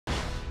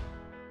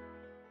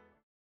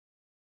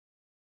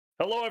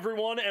Hello,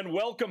 everyone, and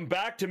welcome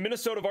back to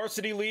Minnesota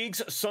Varsity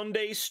League's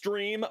Sunday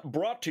stream,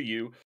 brought to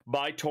you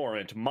by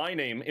Torrent. My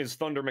name is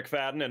Thunder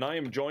McFadden, and I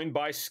am joined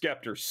by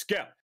Skeptor.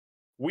 Skep,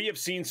 we have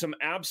seen some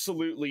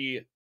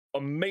absolutely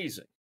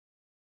amazing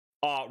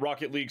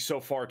Rocket League so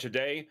far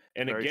today,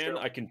 and Very again, true.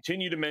 I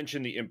continue to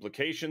mention the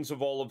implications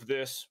of all of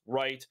this,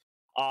 right?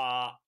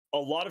 A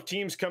lot of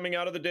teams coming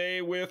out of the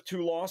day with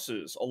 2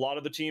 losses. A lot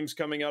of the teams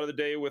coming out of the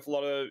day with a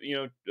lot of,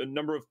 a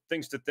number of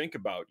things to think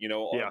about.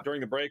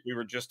 During the break, we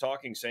were just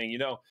talking, saying,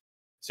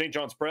 St.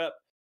 John's Prep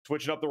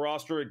switching up the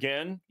roster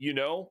again.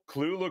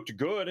 Clue looked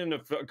good in a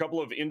couple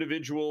of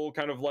individual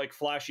kind of like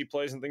flashy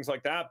plays and things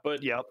like that. But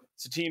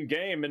it's a team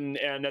game. And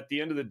at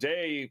the end of the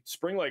day,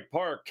 Spring Lake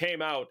Park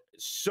came out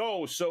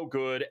so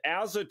good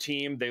as a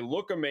team. They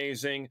look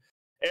amazing.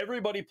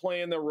 Everybody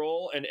playing their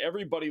role and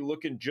everybody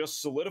looking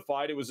just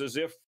solidified. It was as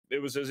if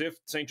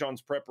St.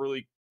 John's Prep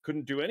really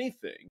couldn't do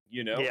anything.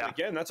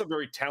 Again, that's a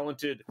very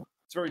talented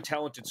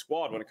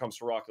squad when it comes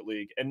to Rocket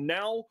League. And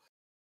now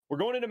we're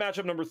going into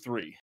matchup number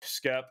 3.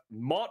 Skep,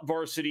 Maht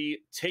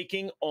Varsity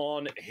taking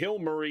on Hill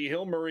Murray.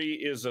 Hill Murray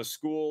is a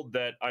school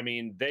that, I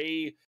mean,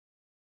 they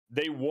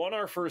won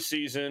our first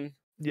season,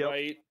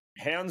 right?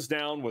 Hands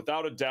down,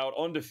 without a doubt,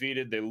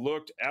 undefeated. They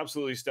looked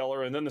absolutely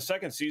stellar. And then the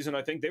second season,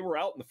 I think they were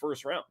out in the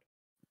first round.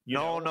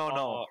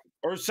 No.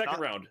 Or second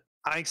round.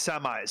 I think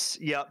semis.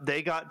 Yep,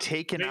 they got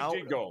taken out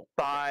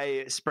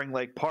by Spring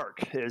Lake Park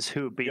is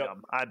who beat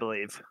them, I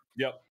believe.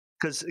 Yep.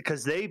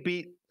 Because they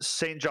beat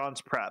St.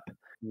 John's Prep.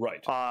 Right.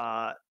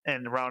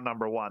 In round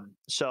number 1.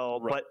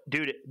 So, but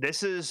dude,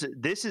 this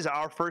is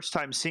our first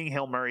time seeing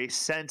Hill Murray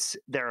since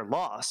their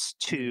loss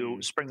to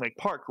Spring Lake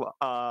Park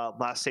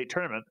last state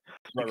tournament,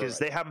 because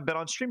they haven't been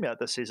on stream yet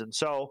this season.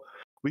 So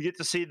we get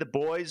to see the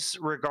boys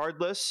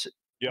regardless.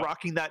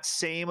 Rocking that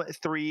same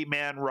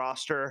 3-man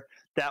roster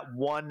that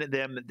won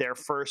them their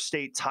first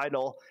state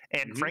title.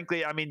 And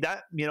frankly, I mean,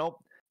 that,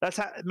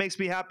 it makes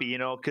me happy,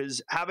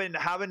 because having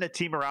a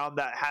team around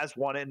that has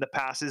won it in the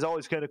past is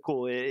always kind of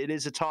cool. It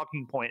is a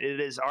talking point.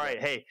 It is, all right,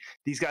 hey,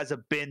 these guys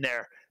have been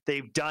there.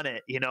 They've done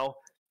it,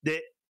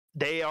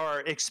 they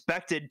are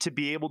expected to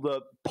be able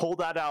to pull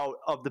that out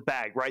of the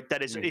bag, right?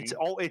 That is,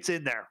 it's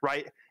in there,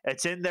 right?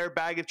 It's in their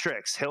bag of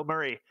tricks. Hill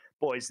Murray,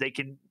 boys, they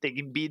can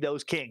be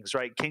those kings,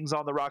 right? Kings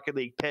on the Rocket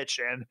League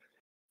pitch. And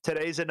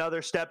today's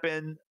another step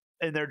in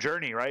their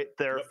journey, right?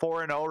 They're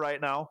 4-0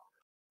 right now.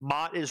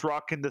 Maht is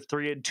rocking the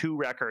 3-2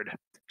 record.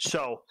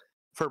 So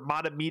for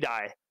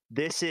Maht,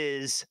 this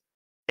is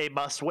a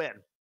must win,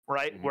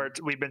 right? Where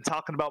we've been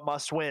talking about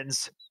must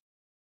wins.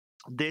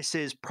 This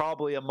is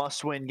probably a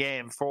must win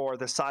game for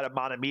the side of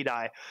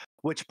Maht,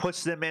 which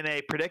puts them in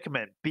a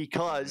predicament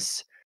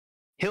because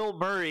Hill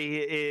Murray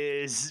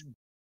is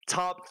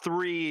top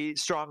 3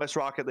 strongest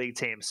Rocket League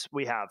teams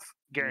we have,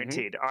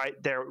 guaranteed. All right,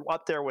 they're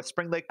up there with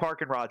Spring Lake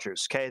Park and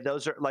Rogers. Okay,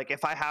 those are, like,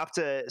 if I have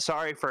to,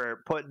 sorry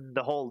for putting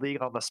the whole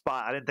league on the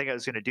spot, I didn't think I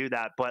was going to do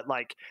that, but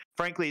like,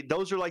 frankly,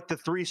 those are like the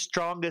 3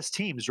 strongest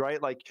teams,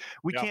 right? Like,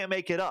 we can't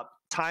make it up.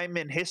 Time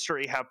and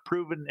history have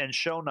proven and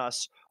shown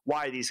us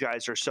why these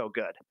guys are so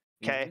good.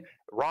 Okay,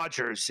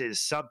 Rogers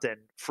is something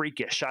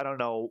freakish. I don't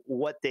know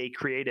what they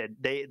created.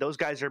 Those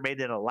guys are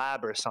made in a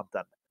lab or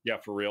something. Yeah,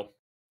 for real.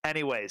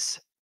 Anyways,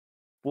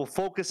 we'll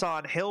focus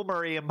on Hill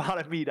Murray and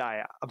Maht.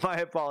 My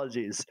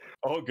apologies.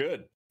 Oh,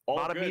 good.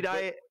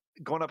 Maht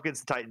going up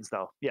against the Titans,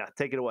 though. Yeah,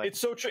 take it away. It's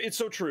so true. It's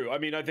so true. I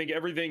mean, I think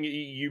everything,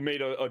 you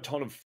made a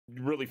ton of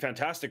really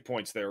fantastic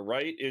points there,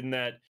 right? In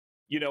that,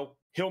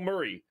 Hill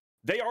Murray,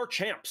 they are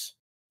champs.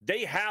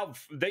 They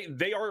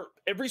are,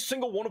 every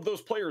single one of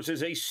those players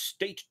is a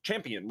state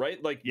champion,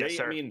 right? Like,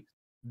 I mean,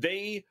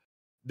 they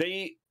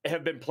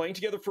have been playing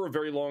together for a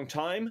very long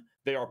time.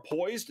 They are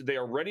poised. They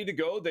are ready to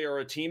go. They are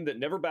a team that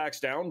never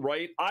backs down,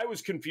 right? I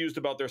was confused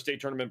about their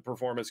state tournament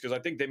performance because I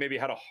think they maybe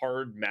had a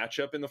hard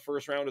matchup in the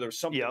first round, or there was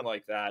something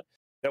like that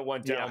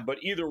went down.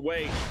 But either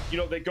way,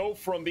 they go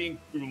from being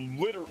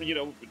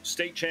literally,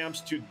 state champs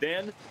to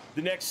then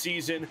the next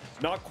season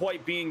not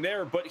quite being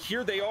there. But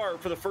here they are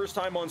for the first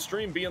time on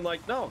stream being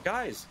like, no,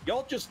 guys,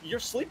 you're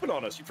sleeping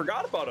on us. You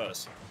forgot about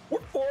us. We're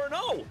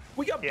 4-0.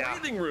 We got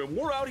breathing room.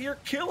 We're out here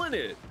killing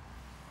it.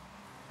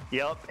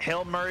 Yep,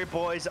 Hill Murray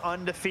boys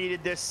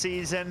undefeated this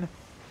season,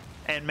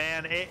 and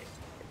man, it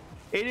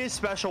is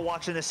special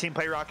watching this team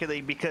play Rocket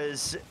League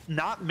because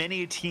not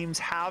many teams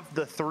have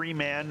the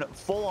 3-man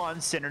full-on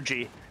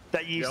synergy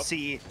that you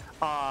see,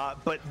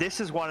 but this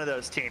is one of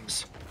those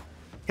teams.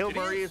 Hill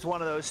Murray is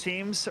one of those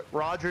teams.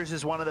 Rogers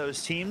is one of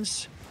those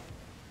teams.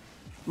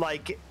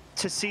 Like,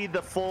 to see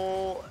the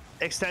full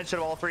extension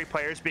of all 3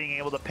 players being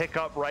able to pick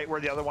up right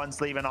where the other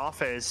one's leaving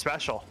off is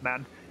special,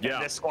 man.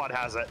 And this squad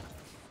has it.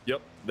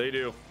 Yep, they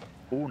do.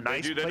 Ooh,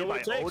 nice play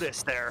by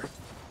Otis there.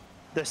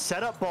 The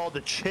setup ball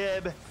to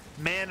Chib,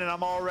 man, and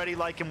I'm already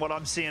liking what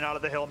I'm seeing out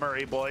of the Hill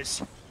Murray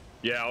boys.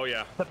 Yeah, oh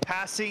yeah. The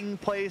passing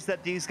plays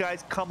that these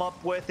guys come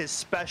up with is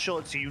special.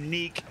 It's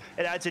unique.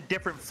 It adds a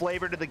different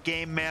flavor to the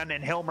game, man,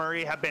 and Hill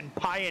Murray have been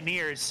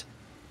pioneers,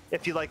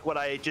 if you like what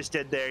I just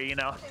did there,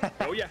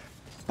 Oh yeah.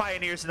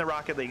 Pioneers in the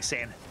Rocket League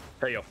scene.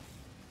 Hey, yo.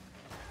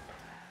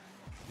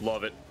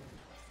 Love it.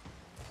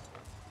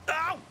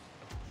 Ow!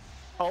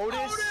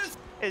 Otis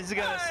is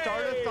going to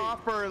start us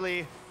off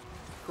early.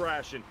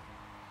 Crashing.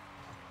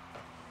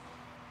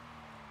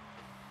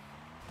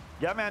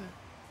 Yeah, man.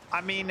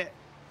 I mean,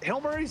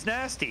 Hail Mary's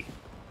nasty,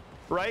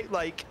 right?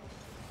 Like,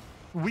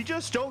 we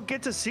just don't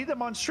get to see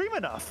them on stream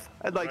enough.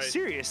 Like,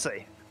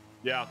 seriously.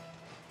 Yeah.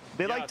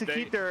 They like to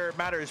keep their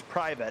matters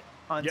private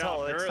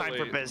until it's time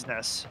for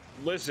business.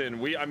 Listen,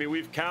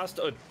 we've cast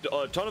a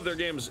ton of their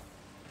games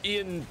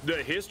in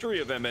the history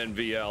of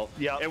MNVL,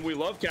 and we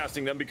love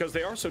casting them because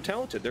they are so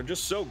talented. They're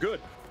just so good.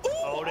 Ooh,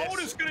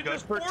 Otis gonna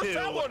just force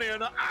that one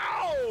in.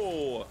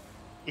 Ow!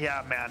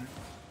 Yeah, man.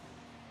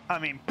 I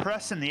mean,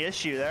 pressing the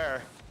issue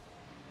there.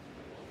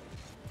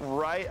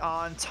 Right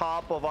on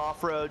top of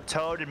Off-Road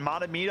Toad, and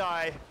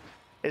Maht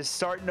is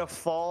starting to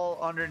fall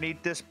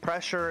underneath this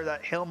pressure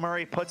that Hail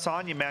Mary puts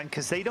on you, man,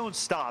 because they don't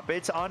stop.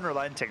 It's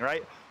unrelenting,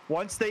 right?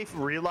 Once they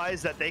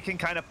realize that they can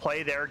kind of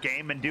play their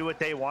game and do what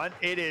they want,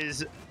 it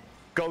is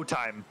go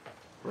time.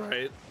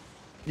 Right.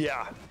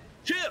 Yeah.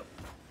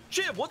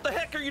 Chib, what the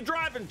heck are you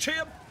driving,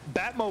 Chib?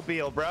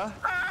 Batmobile, bruh.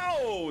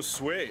 Oh,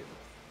 sweet.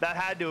 That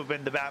had to have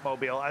been the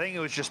Batmobile. I think it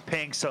was just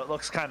pink, so it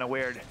looks kind of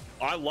weird.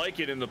 I like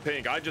it in the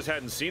pink. I just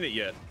hadn't seen it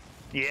yet.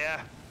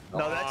 Yeah.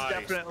 No, that's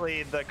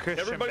definitely the Christian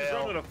Everybody's Bale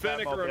running a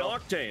Fennec or an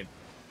Octane.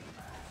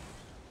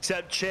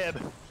 Except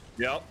Chib.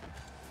 Yep.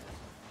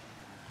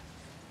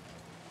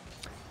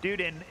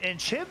 Dude, and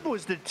Chib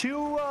was the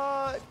two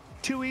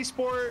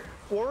esport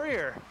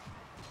warrior.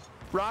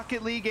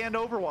 Rocket League and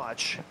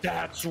Overwatch.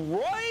 That's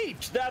right.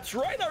 That's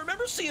right. I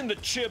remember seeing the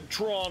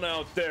Chibtron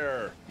out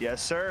there.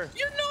 Yes, sir.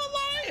 You're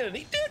not lying.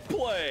 He did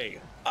play.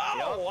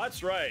 Oh,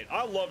 that's right.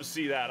 I love to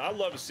see that. I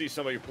love to see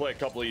somebody play a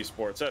couple of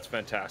esports. That's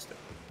fantastic.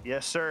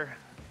 Yes, sir.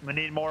 We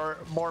need more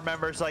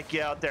members like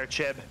you out there,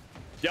 Chib.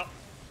 Yep.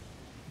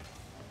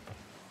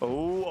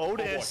 Oh,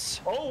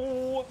 Otis.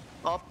 Oh,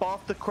 up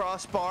off the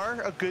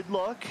crossbar. A good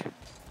look.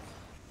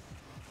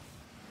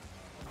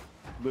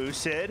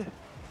 Lucid.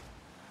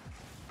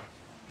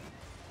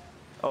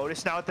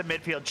 Otis now at the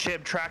midfield.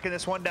 Chib tracking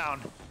this one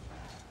down.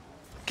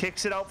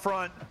 Kicks it out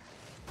front.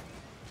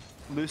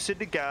 Lucid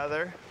to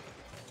gather.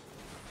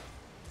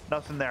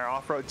 Nothing there.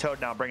 Off-Road Toad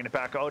now bringing it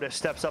back. Otis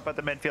steps up at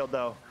the midfield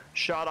though.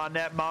 Shot on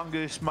net.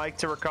 Mongoose Mike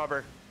to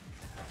recover.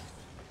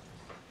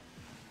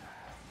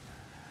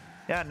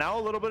 Yeah, now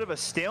a little bit of a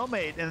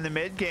stalemate in the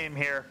mid game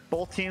here.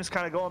 Both teams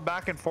kind of going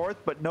back and forth,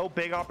 but no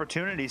big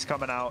opportunities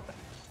coming out.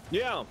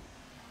 Yeah.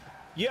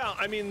 Yeah,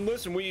 I mean,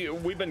 listen,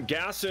 we've been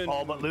gassing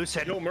but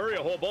Lucid. Hail Mary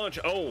a whole bunch.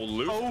 Oh,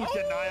 Lucid. Oh,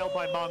 denial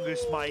by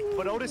Mongoose Mike.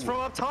 But Otis from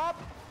up top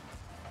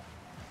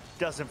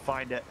doesn't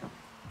find it.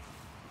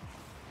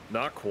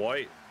 Not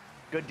quite.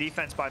 Good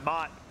defense by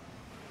Maht.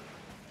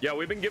 Yeah,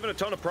 we've been giving a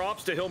ton of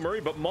props to Hail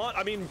Mary, but Maht,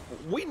 I mean,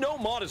 we know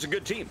Maht is a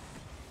good team.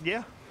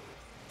 Yeah.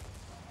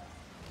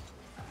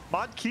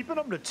 Maht keeping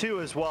them to 2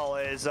 as well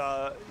is,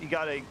 you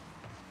got to,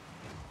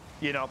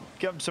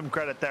 give them some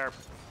credit there.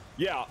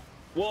 Yeah.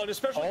 Well, and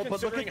especially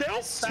considering how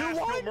fast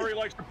Hail Mary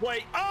likes to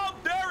play. Oh,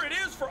 there it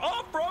is for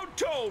Off-Road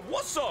Toad.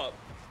 What's up?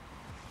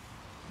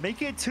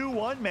 Make it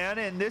 2-1, man,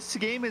 and this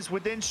game is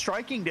within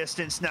striking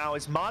distance now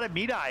as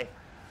Maht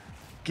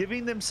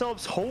giving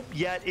themselves hope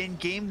yet in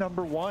game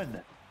number 1.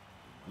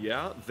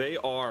 Yeah, they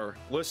are.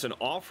 Listen,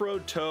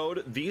 Off-Road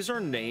Toad, these are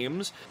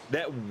names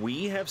that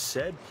we have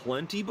said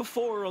plenty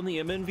before on the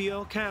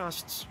MNVL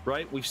casts,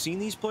 right? We've seen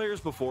these players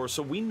before,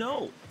 so we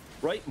know,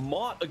 right?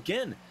 Maht,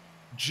 again,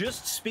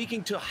 just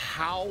speaking to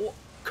how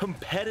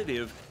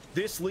competitive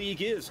this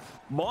league is.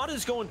 Maht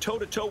is going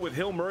toe-to-toe with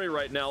Hail Mary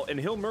right now, and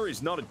Hail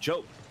Mary's not a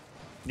joke.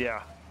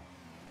 Yeah.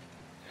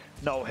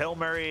 No, Hail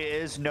Mary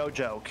is no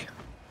joke.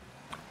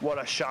 What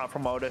a shot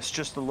from Otis,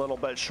 just a little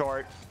bit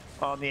short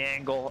on the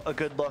angle. A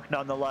good look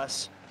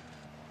nonetheless.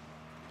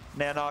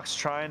 Nanox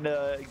trying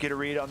to get a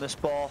read on this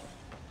ball.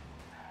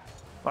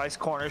 Nice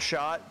corner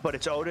shot, but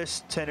it's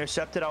Otis to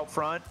intercept it out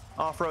front.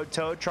 Off-Road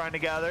Toad trying to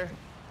gather.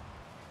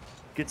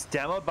 Gets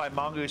demoed by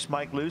Mongoose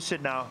Mike.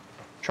 Lucid now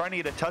trying to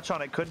get a touch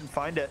on it, couldn't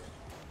find it.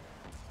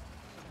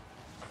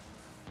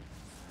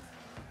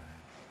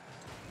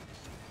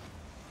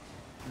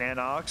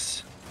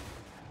 Nanox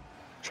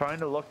trying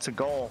to look to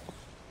goal.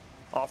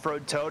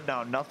 Off-Road Toad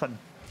now, nothing.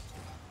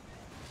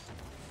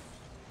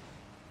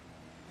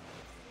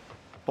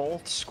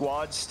 Both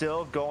squads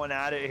still going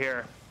at it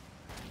here.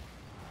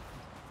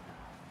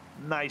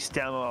 Nice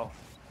demo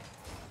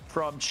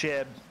from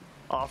Chib.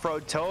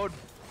 Off-Road Toad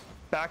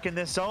back in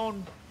this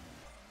zone.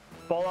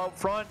 Ball out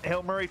front.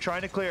 Hail Mary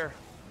trying to clear.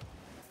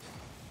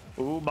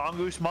 Ooh,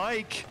 Mongoose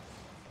Mike.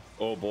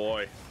 Oh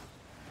boy.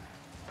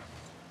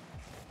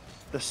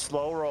 The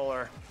slow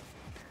roller.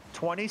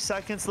 20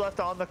 seconds left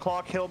on the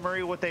clock. Hail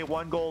Mary with a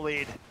 1-goal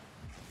lead.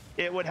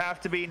 It would have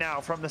to be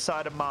now from the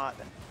side of Maht.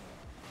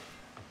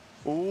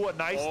 Ooh, a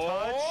nice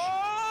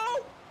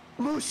touch.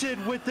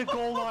 Lucid with the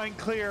goal line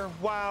clear.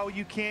 Wow,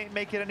 you can't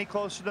make it any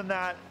closer than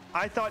that.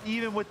 I thought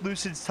even with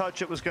Lucid's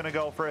touch, it was going to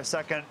go for a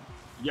second.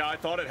 Yeah, I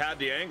thought it had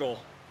the angle.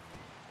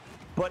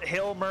 But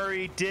Hail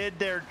Mary did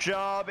their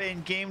job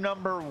in game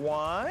number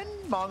 1.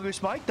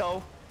 Mongoose Mike,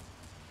 though.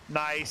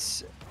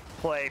 Nice.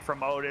 play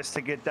from Otis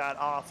to get that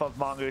off of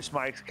Mongoose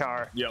Mike's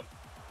car. Yep.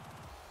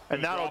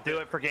 And that'll do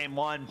it for game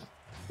one.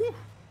 Whew.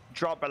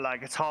 Drop it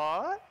like it's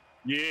hot.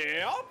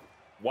 Yeah.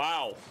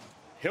 Wow.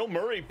 Hill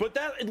Murray. But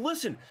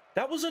listen,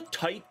 that was a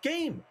tight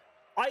game.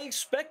 I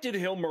expected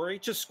Hill Murray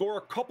to score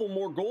a couple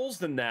more goals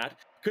than that,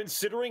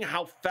 considering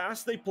how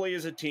fast they play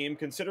as a team,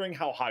 considering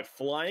how high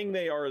flying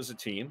they are as a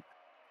team,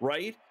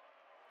 right?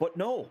 But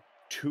no,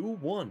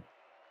 2-1.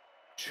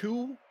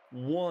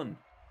 2-1.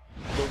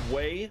 The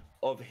way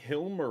of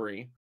Hill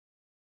Murray.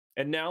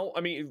 And now,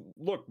 I mean,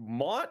 look,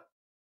 Maht,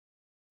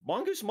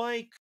 Mongoose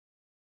Mike,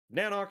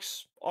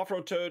 Nanox,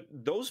 Off-Road Toad,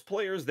 those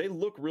players, they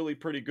look really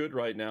pretty good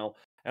right now.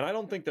 And I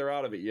don't think they're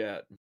out of it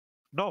yet.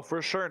 No,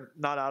 for sure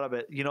not out of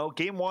it. You know,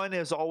 game one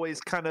is always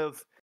kind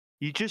of,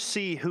 you just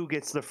see who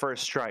gets the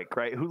first strike,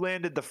 right? Who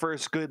landed the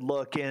first good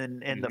look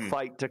in the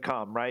fight to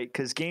come, right?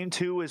 Because game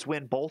two is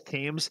when both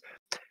teams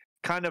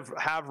kind of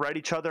have read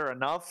each other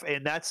enough.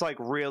 And that's like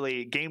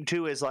really, game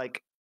two is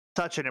like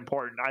such an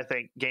important, I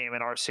think, game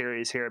in our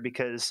series here,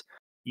 because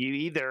you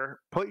either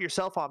put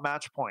yourself on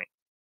match point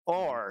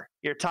or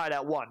you're tied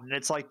at 1. And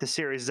it's like the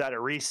series is at a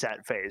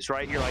reset phase,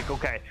 right? You're like,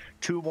 okay,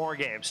 2 more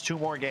games.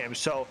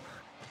 So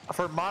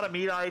for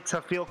Maht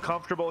to feel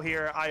comfortable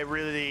here, I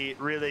really,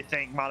 really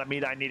think Maht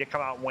need to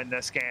come out and win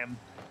this game,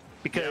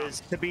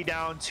 because to be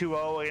down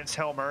 2-0 against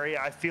Hill Murray,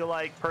 I feel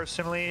like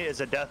personally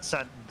is a death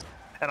sentence,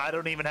 and I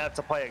don't even have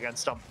to play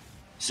against them.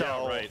 So,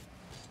 yeah, right.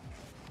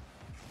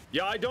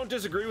 Yeah, I don't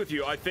disagree with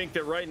you. I think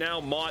that right now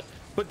Maht,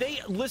 but they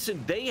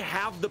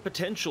have the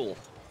potential.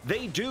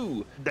 They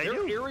do.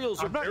 Their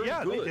aerials are very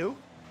good. They do.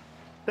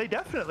 They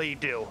definitely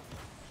do.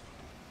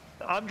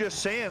 I'm just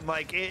saying,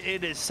 like,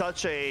 it is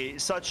such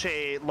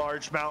a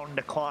large mountain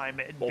to climb,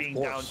 being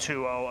down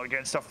 2-0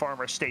 against a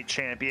former state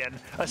champion,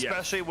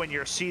 especially when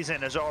your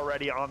season is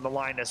already on the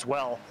line as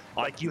well.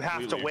 Like, you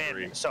have to win.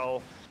 Agree.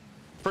 So,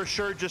 for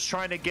sure, just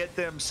trying to get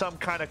them some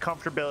kind of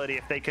comfortability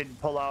if they can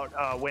pull out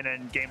a win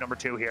in game number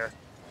 2 here.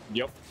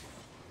 Yep.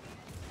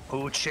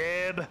 Ooh,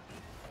 Chib.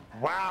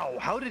 Wow,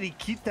 how did he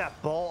keep that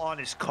ball on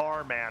his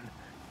car, man?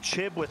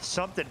 Chib with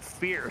something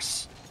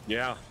fierce.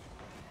 Yeah.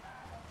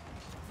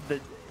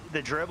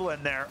 The dribble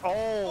in there.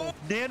 Oh,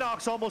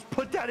 Nanox almost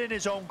put that in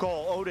his own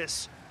goal.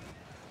 Otis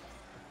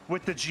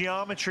with the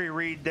geometry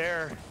read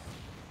there.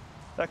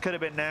 That could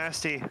have been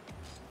nasty.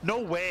 No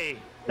way.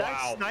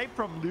 That snipe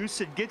from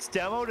Lucid gets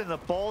demoed and the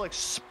ball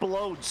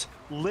explodes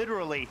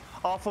literally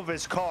off of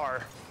his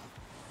car.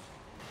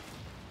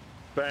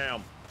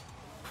 Bam.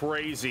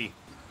 Crazy.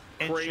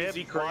 And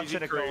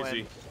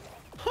crazy.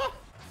 Huh.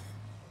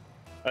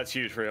 That's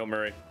huge for Hill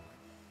Murray.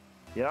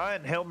 Yeah,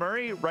 and Hill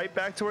Murray right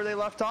back to where they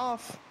left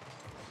off.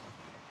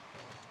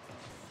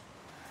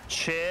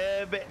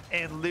 Chib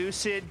and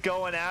Lucid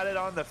going at it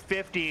on the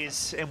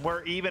 50s, and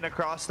we're even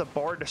across the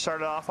board to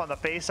start it off on the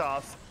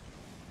face-off.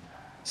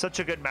 Such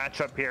a good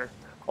matchup here.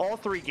 All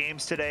 3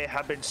 games today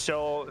have been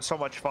so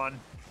much fun,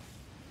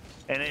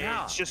 and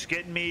it's just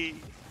getting me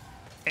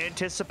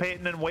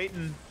anticipating and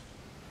waiting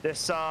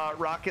this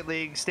Rocket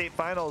League state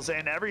finals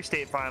and every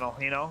state final,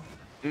 you know.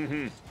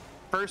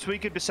 First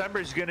week of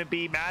December is going to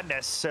be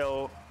madness,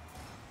 so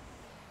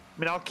I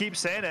mean, I'll keep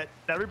saying it,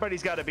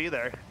 everybody's got to be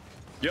there.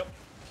 Yep.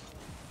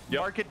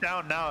 Mark it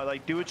down now.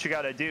 Like, do what you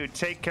got to do.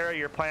 Take care of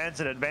your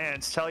plans in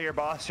advance. Tell your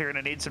boss you're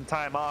going to need some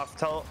time off.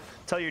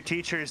 Tell your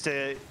teachers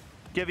to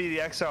give you the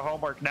extra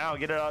homework now.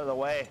 Get it out of the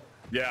way.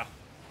 Yeah.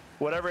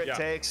 Whatever it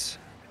takes.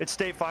 It's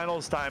state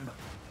finals time.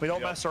 We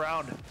don't mess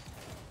around.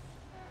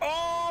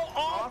 Oh,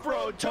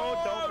 Off-Road Toad,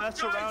 don't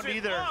mess around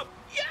either.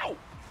 Yow!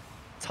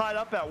 Tied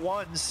up at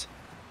 1s.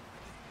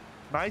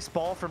 Nice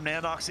ball from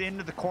Nanox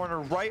into the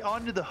corner, right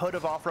onto the hood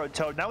of Off-Road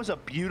Toad. And that was a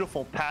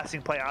beautiful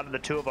passing play out of the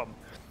 2 of them.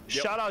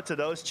 Shout out to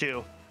those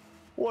 2.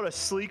 What a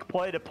sleek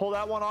play to pull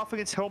that one off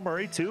against Hill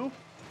Murray too.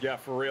 Yeah,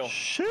 for real.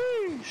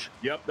 Sheesh.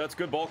 Yep, that's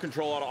good ball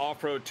control out of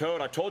Off-Road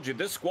Toad. I told you,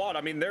 this squad,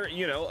 I mean, they're,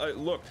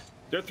 look,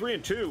 they're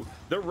 3-2.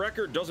 Their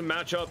record doesn't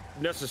match up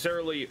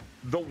necessarily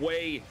the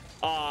way,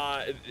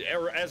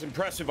 as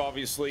impressive,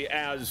 obviously,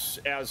 as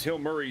Hill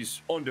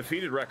Murray's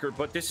undefeated record,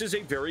 but this is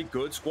a very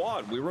good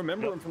squad. We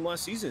remember them from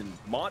last season.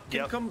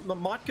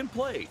 Maht can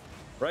play,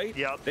 right?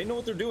 Yep. They know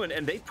what they're doing,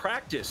 and they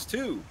practice,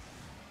 too.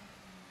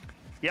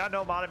 Yeah,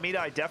 no,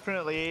 Maht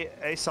definitely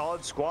a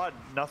solid squad.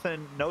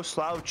 Nothing, no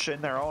slouch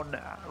in their own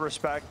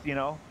respect, you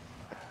know.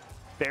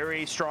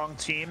 Very strong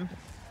team.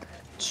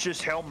 It's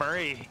just Hill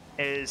Murray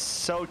is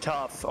so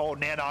tough. Oh,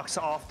 Nanox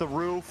off the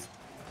roof.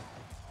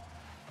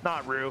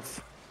 Not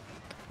roof.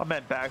 I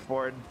meant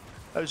backboard.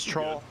 That was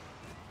troll.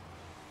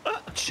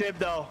 Chib,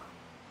 though,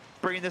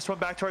 bringing this one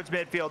back towards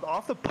midfield.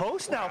 Off the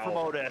post now from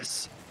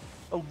Otis.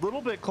 A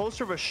little bit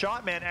closer of a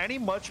shot, man. Any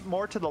much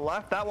more to the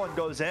left, that one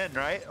goes in,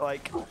 right?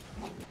 Like,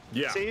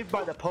 saved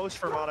by the post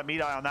for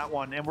Maht on that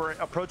one, and we're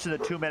approaching the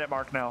 2-minute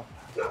mark now.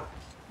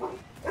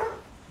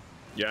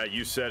 Yeah,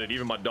 you said it.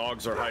 Even my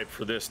dogs are hyped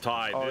for this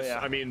tie.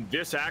 I mean,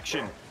 this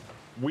action,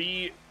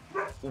 we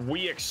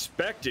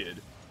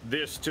expected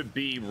this to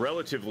be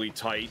relatively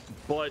tight,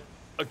 but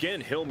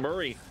again, Hill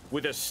Murray,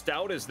 with as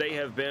stout as they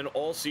have been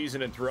all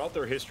season and throughout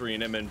their history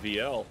in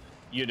MNVL,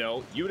 You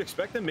know, you would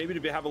expect them maybe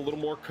to have a little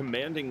more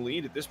commanding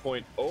lead at this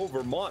point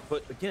over Maht.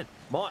 But again,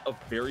 Maht, a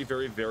very,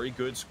 very, very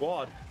good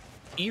squad,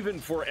 even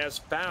for as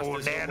fast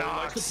as they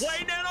like to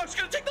play. Nanox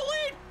going to take the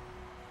lead.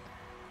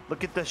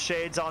 Look at the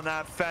shades on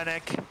that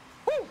Fennec.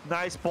 Woo!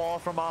 Nice ball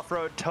from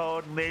Off-Road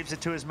Toad. Leaves it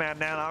to his man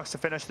Nanox to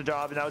finish the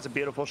job, and that was a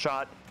beautiful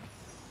shot.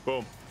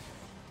 Boom.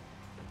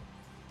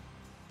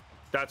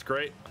 That's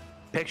great.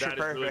 Picture that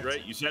perfect. Is really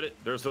great. You said it.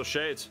 There's those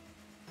shades.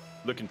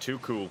 Looking too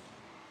cool.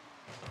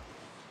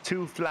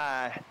 Too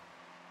fly.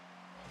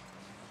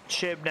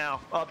 Chib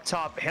now up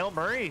top. Hail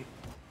Murray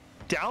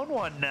down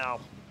one now.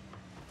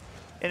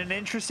 In an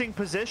interesting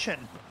position.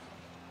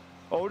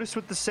 Otis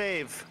with the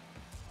save.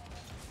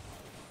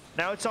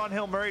 Now it's on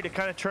Hail Murray to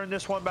kind of turn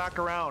this one back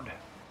around.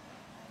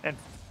 And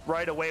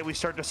right away we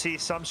start to see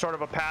some sort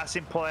of a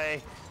passing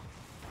play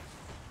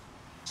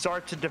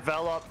start to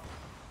develop.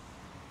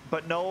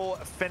 But no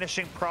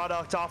finishing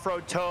product.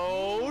 Off-Road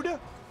Toad.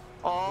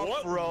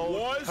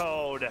 Off-Road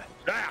Toad.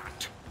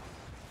 That?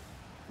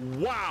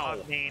 Wow.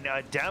 I mean,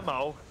 a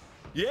demo.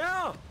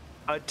 Yeah.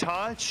 A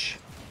touch.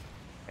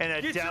 And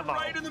a Gets demo. It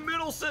right in the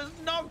middle, says,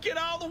 no, get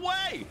out of the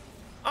way.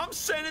 I'm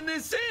sending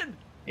this in.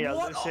 Yeah,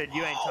 listen,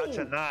 you ain't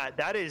touching that.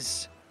 That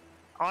is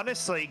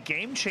honestly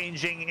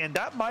game-changing, and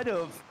that might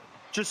have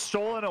just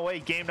stolen away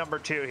game number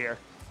 2 here.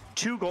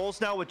 2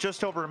 goals now with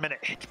just over a minute.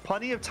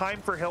 Plenty of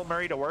time for Hail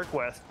Murray to work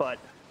with, but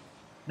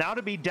now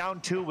to be down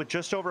 2 with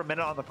just over a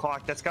minute on the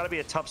clock, that's got to be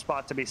a tough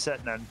spot to be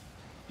sitting in.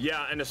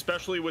 Yeah, and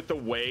especially with the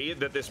way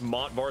that this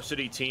Maht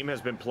varsity team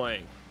has been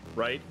playing,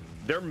 right?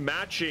 They're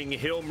matching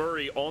Hail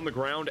Murray on the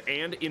ground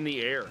and in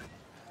the air,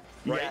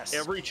 right? Yes.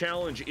 Every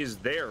challenge is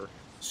there.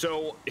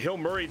 So Hail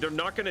Murray, they're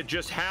not going to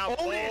just have...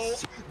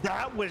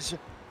 That was...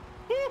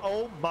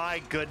 Oh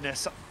my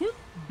goodness.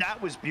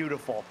 That was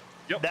beautiful.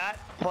 Yep. That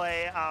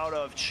play out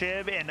of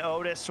Chib and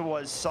Otis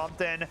was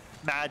something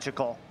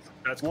magical.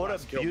 That's what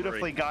a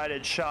beautifully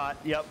guided shot.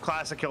 Yep,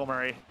 classic Hail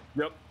Murray.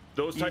 Yep.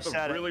 Those type of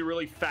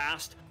really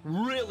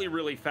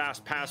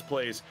fast pass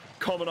plays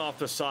coming off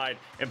the side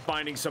and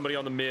finding somebody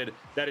on the mid.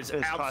 That is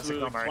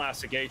absolutely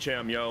classic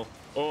HM, yo.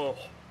 Oh.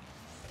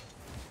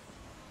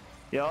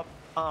 Yep,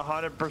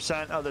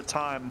 100% of the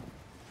time.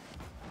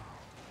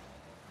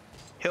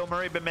 Hail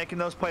Murray been making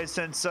those plays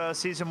since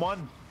season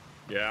 1.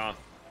 Yeah.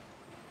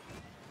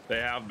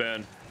 They have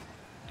been.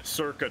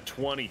 Circa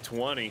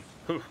 2020.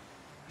 Whew.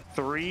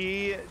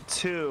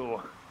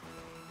 3-2.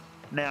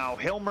 Now,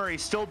 Hail Murray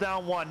still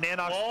down 1.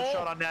 Nanox with the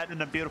shot on net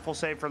and a beautiful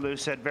save for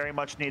Lucid. Very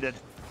much needed.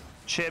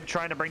 Chib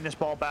trying to bring this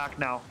ball back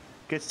now.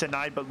 Gets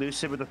denied, but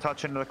Lucid with a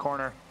touch into the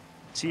corner.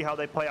 See how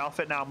they play off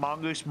it now.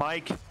 Mongoose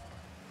Mike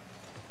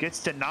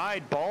gets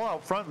denied. Ball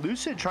out front.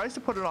 Lucid tries to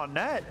put it on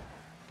net.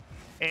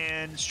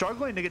 And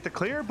struggling to get the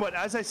clear. But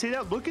as I say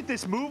that, look at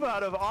this move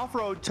out of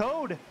Off-Road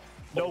Toad.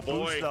 No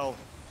boost, though.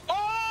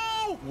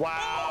 Oh!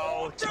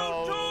 Wow,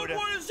 Toad.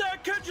 What is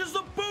that? Catches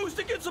the boost.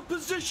 It gets the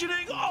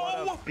positioning.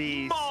 What a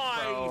beast,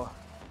 my. bro.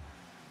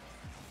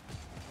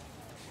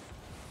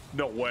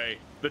 No way.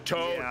 The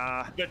Toad.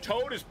 Yeah. The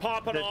Toad is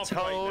popping off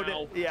right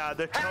now. Yeah,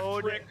 the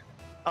Toad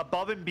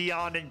above and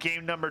beyond in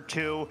game number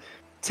 2.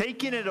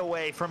 Taking it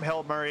away from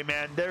Hail Murray,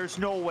 man. There's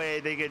no way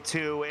they get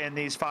 2 in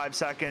these 5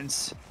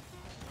 seconds.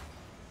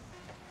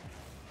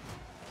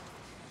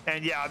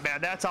 And yeah,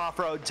 man, that's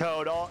Off-Road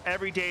Toad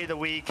every day of the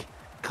week.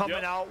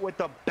 Coming out with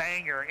a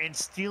banger and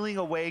stealing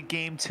away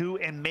game 2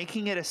 and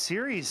making it a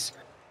series.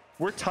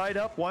 We're tied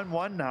up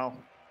 1-1 now.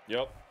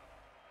 Yep.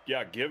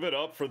 Yeah, give it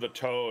up for the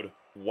Toad.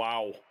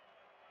 Wow.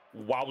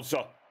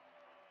 Wowza.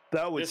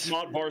 That was... This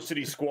Maht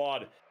varsity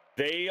squad,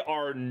 they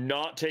are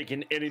not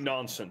taking any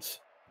nonsense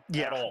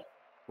at all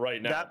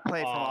right now. That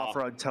play from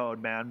Off-Road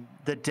Toad, man.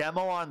 The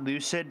demo on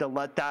Lucid to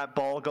let that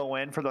ball go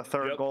in for the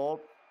 3rd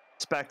goal.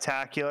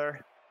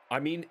 Spectacular. I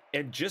mean,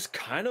 and just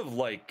kind of,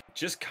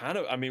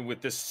 I mean,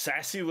 with this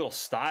sassy little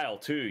style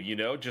too, you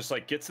know, just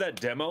like gets that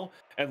demo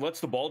and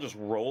lets the ball just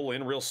roll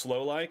in real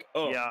slow like.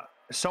 Oh, yeah.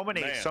 So many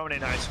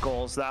nice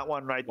goals. That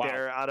one right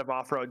there out of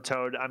Off-Road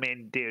Toad. I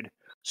mean, dude,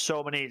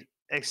 so many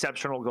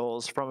exceptional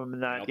goals from him in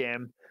that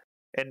game.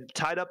 And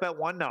tied up at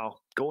 1 now,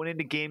 going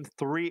into game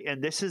 3.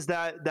 And this is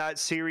that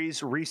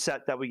series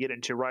reset that we get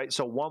into, right?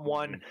 So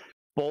 1-1.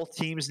 Both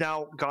teams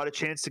now got a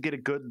chance to get a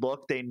good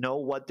look. They know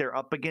what they're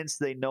up against.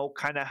 They know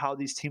kind of how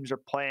these teams are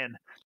playing.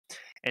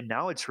 And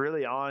now it's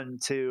really on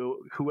to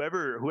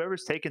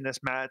whoever's taking this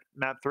map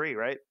 3,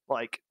 right?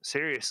 Like,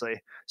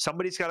 seriously,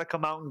 somebody's got to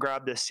come out and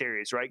grab this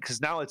series, right? Because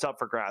now it's up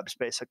for grabs,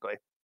 basically.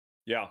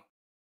 Yeah.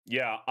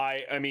 Yeah,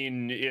 I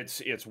mean, it's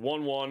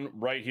 1-1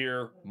 right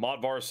here.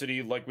 Maht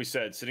varsity, like we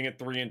said, sitting at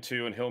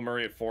 3-2 and Hail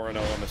Murray at 4-0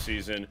 on the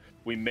season.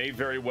 We may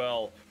very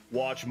well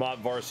watch Maht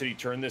varsity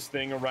turn this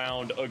thing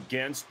around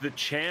against the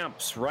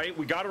champs, right?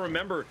 We got to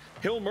remember,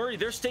 Hail Murray,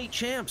 they're state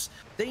champs.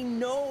 They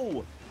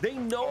know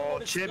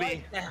what it's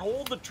like to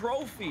hold the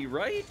trophy,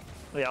 right?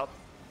 Yep.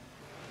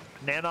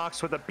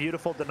 Nanox with a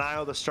beautiful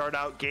denial to start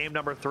out game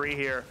number 3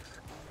 here.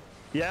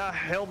 Yeah,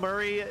 Hail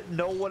Murray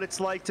know what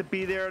it's like to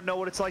be there, know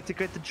what it's like to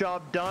get the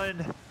job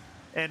done,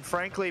 and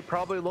frankly,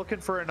 probably looking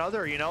for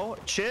another, you know?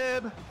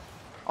 Chib,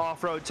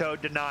 Off-Road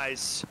Toad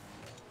denies.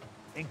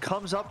 and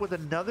comes up with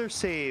another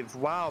save.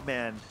 Wow,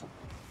 man.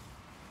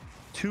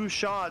 2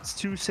 shots,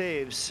 2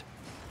 saves.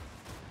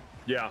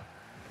 Yeah.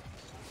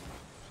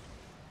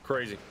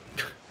 Crazy.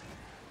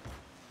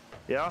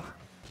 Yeah.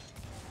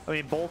 I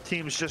mean, both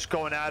teams just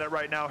going at it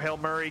right now. Hail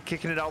Murray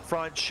kicking it out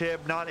front.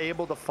 Chib not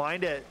able to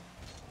find it.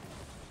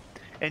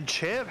 And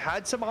Chib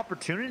had some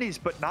opportunities,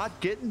 but not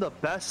getting the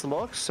best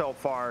looks so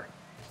far.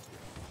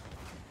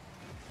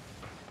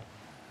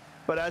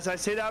 But as I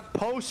say, that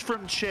post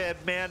from Chib,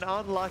 man,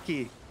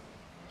 unlucky.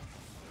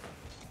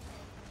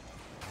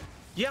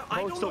 Yeah,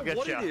 I don't know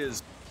what it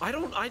is. I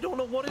don't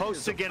know what it is.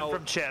 Post again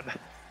from Chib.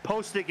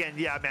 Post again.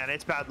 Yeah, man,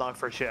 it's bad luck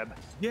for Chib.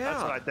 Yeah.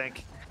 That's what I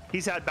think.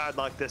 He's had bad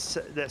luck this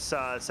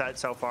set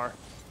so far.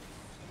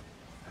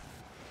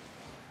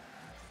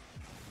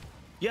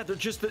 Yeah, they're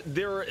just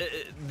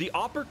the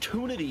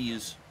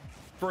opportunities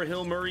for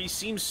Hail Murray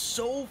seem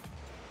so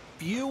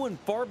few and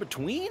far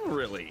between,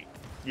 really.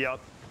 Yep.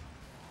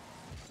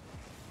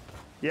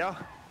 Yeah.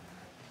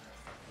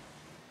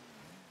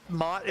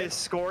 Maht is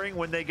scoring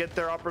when they get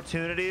their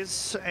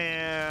opportunities,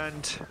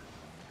 and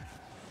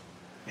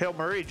Hail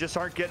Murray just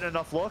aren't getting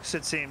enough looks,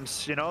 it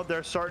seems. You know,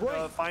 they're starting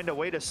to find a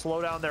way to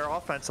slow down their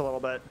offense a little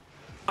bit,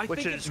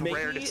 which is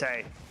rare to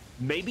say.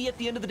 Maybe at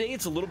the end of the day,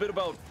 it's a little bit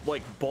about,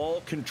 like,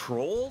 ball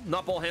control.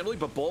 Not ball handling,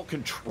 but ball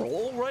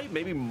control, right?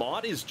 Maybe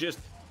Maht is just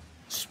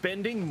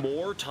spending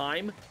more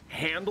time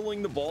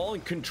handling the ball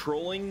and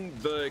controlling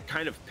the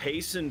kind of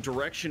pace and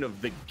direction of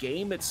the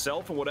game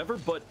itself and whatever.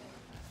 But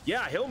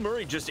yeah, Hail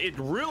Murray just, it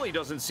really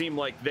doesn't seem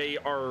like they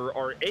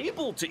are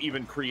able to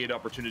even create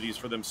opportunities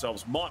for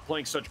themselves. Maht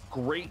playing such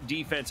great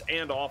defense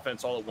and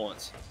offense all at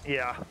once.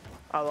 Yeah,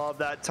 I love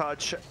that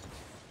touch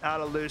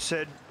out of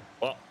Lucid.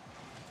 Well,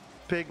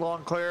 big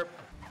long clear,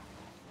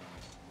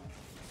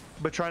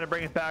 but trying to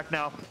bring it back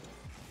now.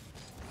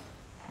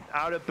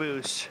 Out of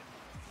boost.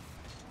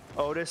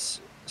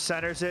 Otis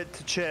centers it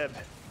to Chib.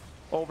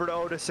 Over to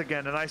Otis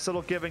again. A nice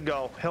little give and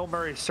go. Hail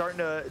Murray starting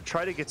to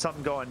try to get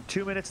something going.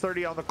 2 minutes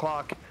 30 on the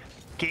clock.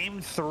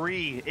 Game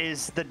 3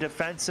 is the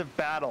defensive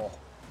battle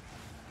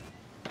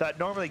that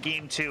normally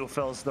Game 2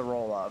 fills the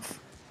role of.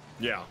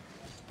 Yeah.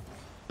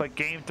 But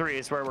Game 3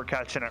 is where we're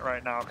catching it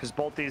right now, because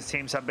both these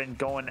teams have been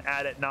going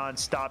at it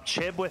nonstop.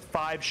 Chib with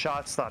 5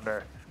 shots,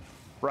 Thunder.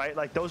 Right?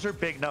 Like, those are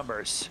big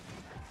numbers.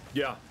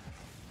 Yeah.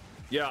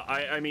 Yeah,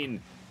 I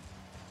mean,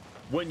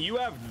 when you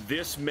have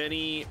this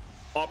many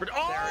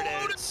opportunities. Oh,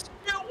 there it is.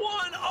 Get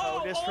one.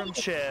 Oh, Otis from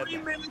Chib. 3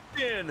 minutes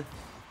in.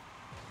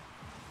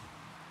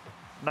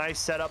 Nice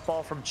setup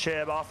ball from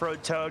Chib.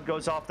 Off-road Toad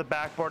goes off the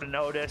backboard, and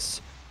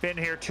Otis, been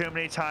here too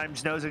many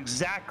times, knows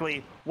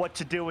exactly what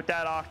to do with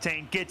that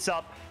Octane. Gets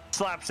up,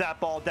 slaps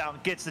that ball down,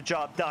 gets the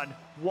job done.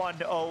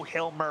 1-0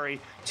 Hail Murray.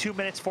 2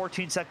 minutes,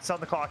 14 seconds on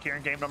the clock here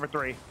in game number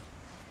 3.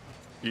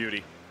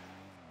 Beauty.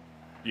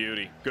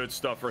 Beauty. Good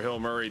stuff for Hail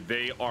Murray.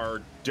 They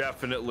are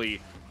definitely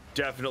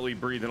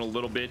breathing a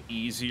little bit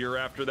easier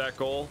after that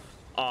goal.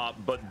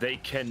 But they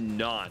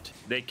cannot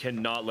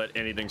let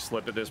anything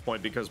slip at this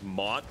point, because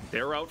Maht,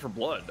 they're out for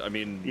blood. I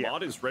mean, yeah.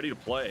 Maht is ready to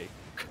play.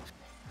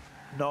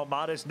 No,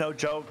 Maht is no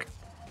joke.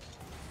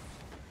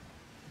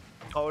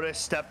 Otis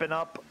stepping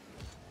up,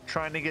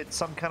 trying to get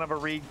some kind of a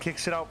read,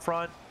 kicks it out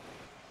front.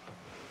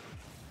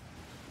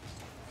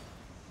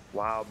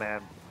 Wow,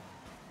 man.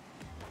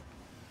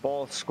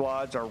 Both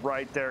squads are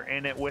right there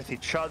in it with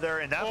each other,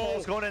 and that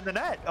ball's going in the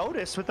net.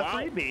 Otis with the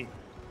freebie.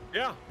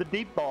 Yeah. The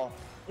deep ball.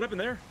 What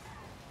happened there?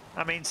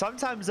 I mean,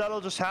 sometimes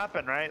that'll just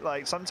happen, right?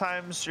 Like,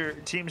 sometimes your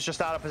team's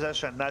just out of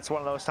possession. That's one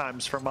of those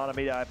times for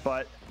Maht,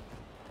 but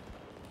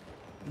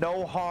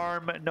no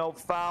harm, no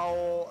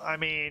foul. I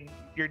mean,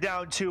 you're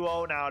down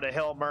 2-0 now to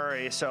Hail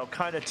Murray, so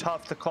kind of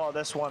tough to call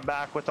this one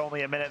back with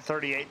only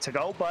 1:38 to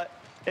go, but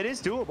it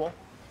is doable.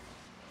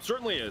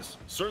 Certainly is.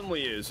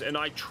 Certainly is. And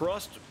I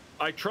trust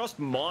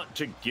Maht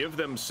to give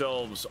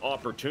themselves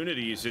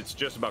opportunities. It's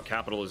just about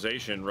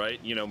capitalization, right?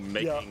 You know,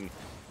 making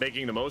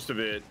the most of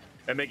it,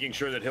 and making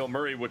sure that Hail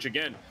Murray, which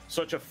again,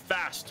 such a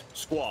fast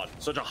squad,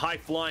 such a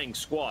high-flying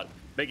squad,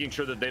 making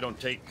sure that they don't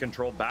take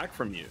control back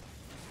from you.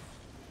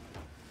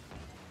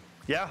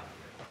 Yeah,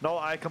 no,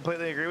 I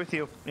completely agree with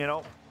you. You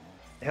know,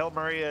 Hail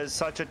Murray is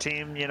such a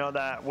team, you know,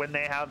 that when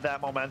they have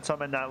that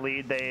momentum and that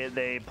lead,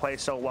 they play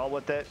so well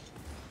with it.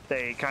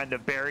 They kind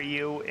of bury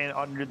you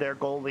under their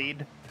goal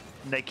lead.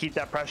 And they keep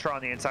that pressure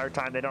on the entire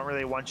time. They don't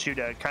really want you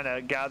to kind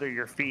of gather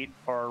your feet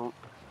or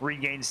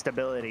regain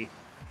stability.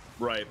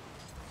 Right.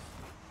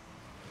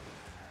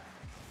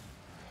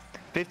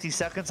 50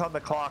 seconds on the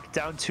clock,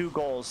 down 2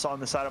 goals on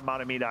the side of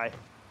Maht.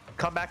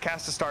 Comeback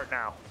has to start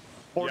now.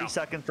 40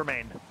 seconds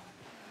remain.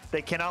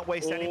 They cannot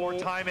waste any more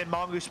time, and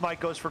Mongoose Mike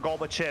goes for goal,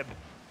 but Chib.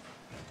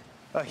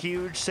 A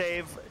huge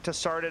save to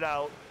start it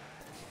out.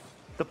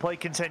 The play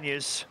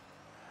continues.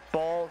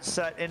 Ball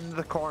set into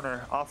the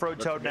corner. Off-road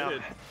Toad now.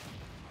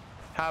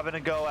 Having a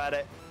go at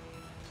it.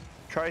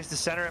 Tries to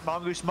center it.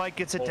 Mongoose Mike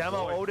gets a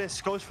demo. Boy.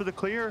 Otis goes for the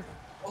clear.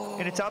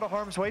 And it's out of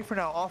harm's way for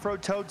now.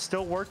 Off-road Toad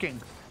still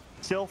working.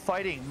 Still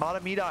fighting.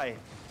 Maht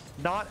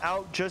not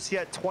out just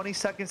yet. 20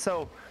 seconds,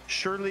 so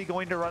surely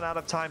going to run out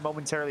of time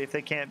momentarily if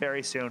they can't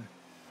very soon.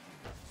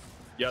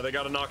 Yeah, they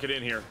got to knock it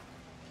in here.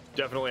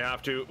 Definitely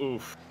have to.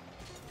 Oof.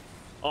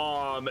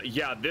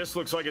 Yeah, this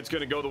looks like it's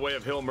going to go the way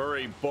of Hill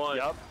Murray, but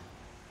Yep.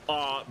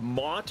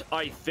 Maht,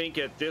 I think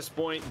at this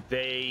point,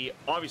 they've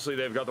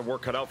got the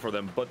work cut out for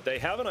them, but they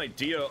have an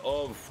idea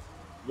of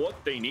what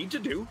they need to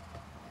do.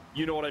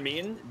 You know what I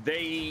mean?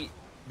 They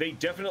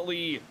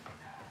definitely,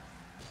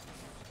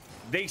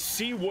 they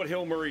see what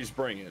Hill Murray's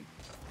bringing.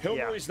 Hill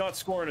Murray's not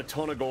scoring a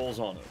ton of goals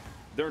on it.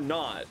 They're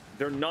not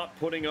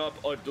putting up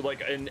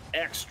like an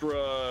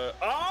extra.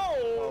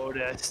 Oh,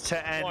 Otis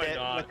to end it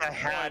with a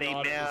Hattie,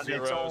 man.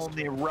 It's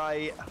only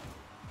right.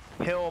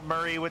 Hill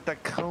Murray with the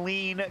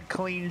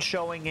clean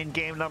showing in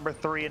game number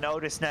 3, and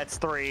Otis nets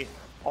 3.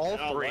 All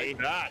 3. Like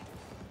that.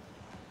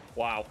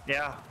 Wow.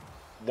 Yeah.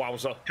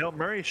 Wowza. Hill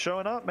Murray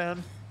showing up,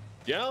 man.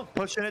 Yeah.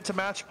 Pushing it to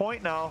match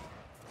point now.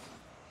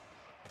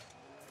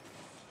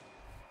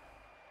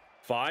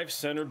 5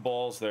 centered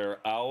balls there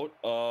out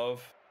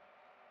of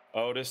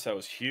Otis. That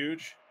was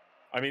huge.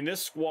 I mean,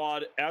 this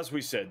squad, as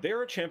we said,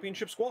 they're a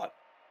championship squad,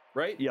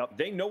 right? Yep.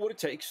 They know what it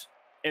takes,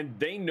 and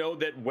they know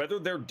that whether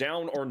they're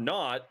down or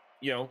not,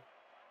 you know,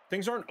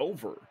 things aren't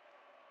over.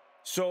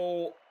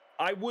 So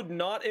I would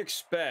not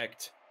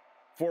expect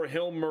for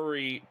Hill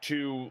Murray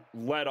to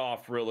let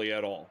off really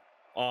at all.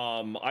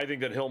 I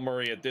think that Hill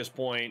Murray at this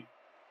point,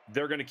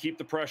 they're going to keep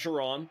the pressure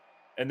on,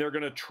 and they're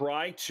going to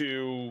try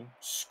to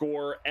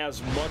score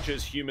as much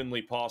as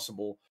humanly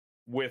possible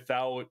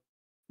without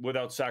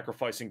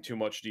sacrificing too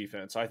much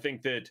defense. I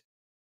think that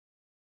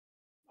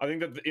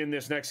in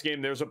this next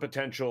game, there's a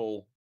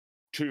potential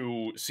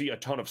to see a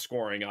ton of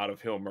scoring out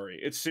of Hill Murray.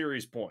 It's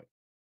series point.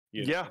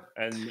 Yeah.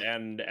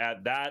 And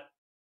at that,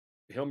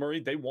 Hill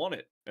Murray, they want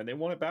it, and they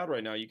want it bad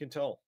right now. You can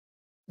tell.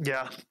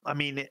 Yeah. I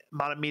mean,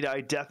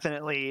 Maht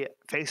definitely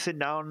facing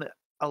down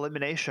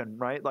elimination,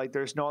 right? Like,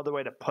 there's no other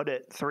way to put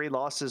it. 3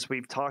 losses.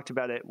 We've talked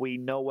about it. We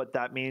know what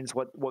that means,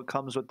 what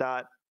comes with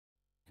that.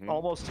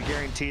 Almost a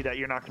guarantee that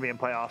you're not going to be in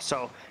playoffs.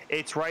 So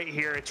it's right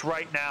here. It's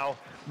right now.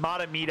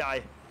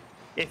 Maht,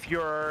 if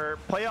your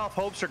playoff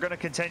hopes are going to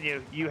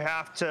continue, you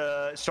have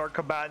to start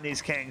combating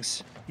these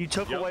Kings. You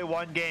took away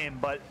 1 game,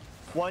 but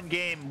 1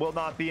 game will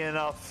not be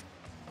enough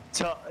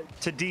to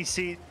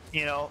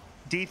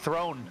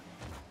dethrone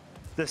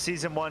the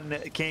season 1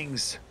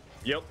 Kings.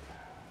 Yep.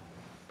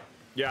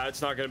 Yeah,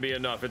 it's not going to be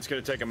enough. It's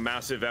going to take a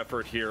massive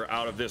effort here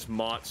out of this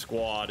Maht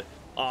squad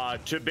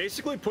to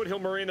basically put Hill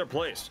Murray in their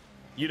place.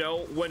 You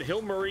know, when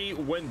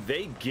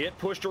they get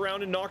pushed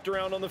around and knocked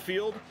around on the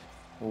field,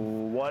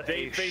 what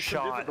a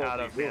shot out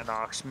of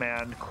Vanox,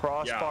 man.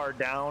 Crossbar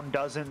down,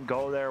 doesn't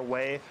go their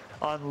way.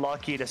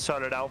 Unlucky to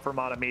start it out for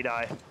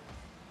Maht.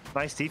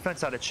 Nice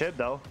defense out of Chib,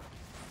 though.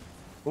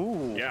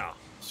 Ooh. Yeah,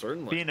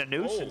 certainly. Being a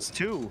nuisance,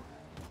 too.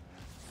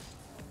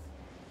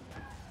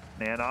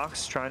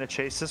 Vanox trying to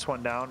chase this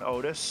one down.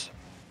 Otis.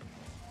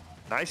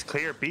 Nice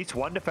clear. Beats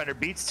 1 defender,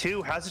 beats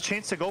 2. Has a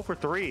chance to go for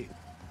 3.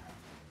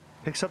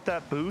 Picks up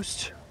that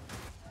boost.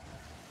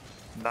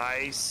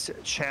 Nice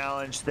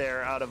challenge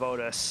there out of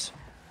Otis.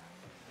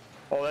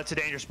 Oh, that's a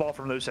dangerous ball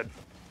from Lucid.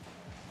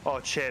 Oh,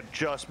 Chib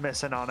just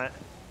missing on it.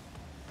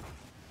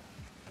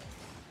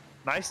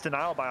 Nice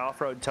denial by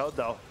Off-Road Toad,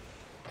 though.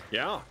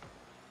 Yeah.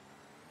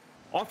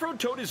 Off-Road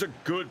Toad is a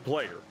good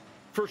player,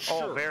 for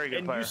sure. Oh, very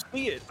good player. And you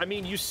see it. I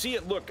mean, you see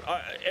it. Look,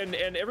 and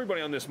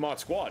everybody on this Maht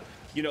squad,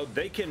 you know,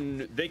 they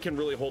can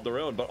really hold their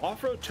own. But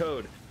Off-Road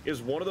Toad is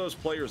one of those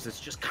players that's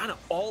just kind of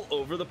all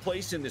over the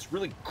place in this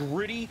really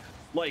gritty,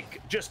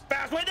 like, just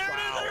fast. Wait, there's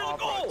the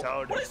goal.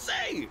 Toad. What did I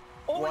say?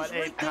 Always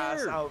what a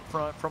pass out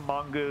front from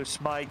Mongoose.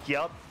 Mike,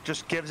 yep,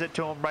 just gives it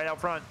to him right out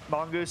front.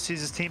 Mongoose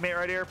sees his teammate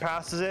right here,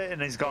 passes it,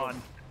 and he's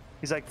gone.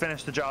 He's like,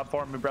 finish the job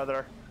for me,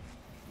 brother.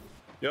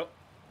 Yep.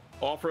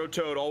 Off-Road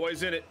Toad,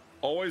 always in it.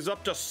 Always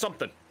up to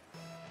something.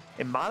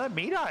 And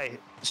Maht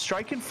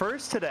striking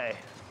first today.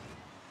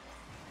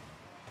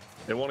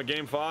 They want a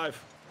game 5.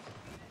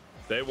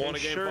 They want a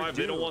game 5.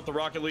 They don't want the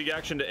Rocket League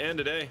action to end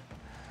today.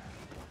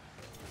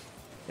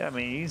 Yeah, I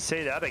mean, you can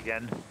say that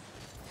again.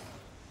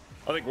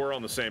 I think we're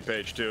on the same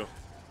page, too.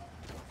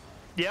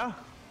 Yeah.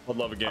 I'd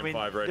love a game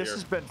 5 right here. This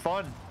has been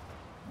fun.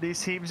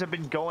 These teams have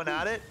been going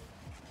at it.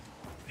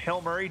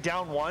 Hill Murray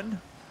down 1.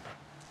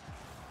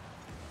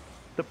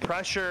 The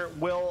pressure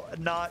will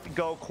not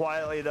go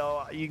quietly,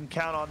 though. You can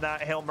count on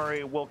that. Hill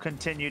Murray will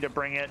continue to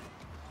bring it.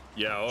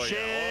 Yeah,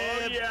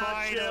 Chib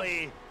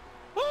finally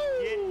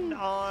getting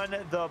on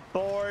the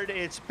board.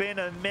 It's been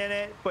a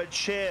minute, but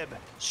Chib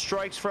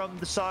strikes from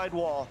the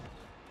sidewall.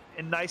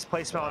 And nice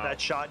placement on that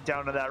shot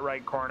down to that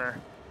right corner.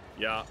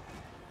 Yeah.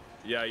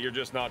 Yeah, you're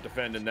just not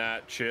defending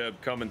that. Chib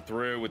coming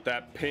through with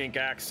that pink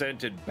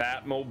accented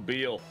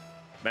Batmobile.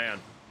 Man,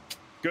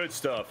 good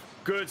stuff.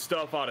 Good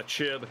stuff out of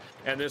Chib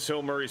and this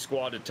Hill Murray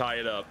squad to tie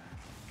it up.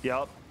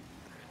 Yep.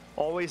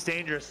 Always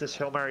dangerous, this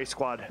Hill Murray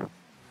squad.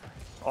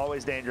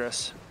 Always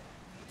dangerous.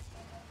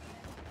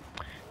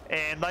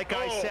 And like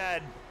I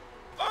said,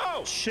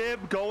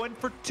 Chib going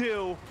for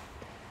 2.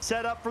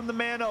 Set up from the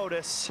man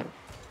Otis.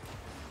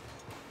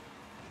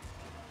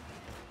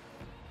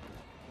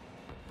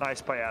 Nice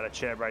play out of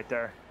Chib right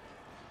there.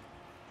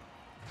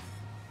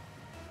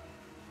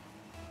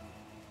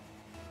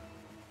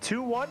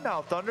 2-1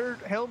 now. Thunder,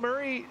 Hail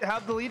Murray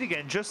have the lead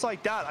again, just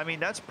like that. I mean,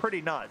 that's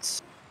pretty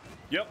nuts.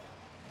 Yep.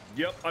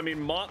 Yep. I mean,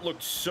 Maht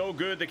looked so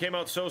good. They came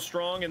out so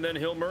strong, and then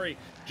Hail Murray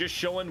just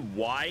showing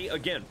why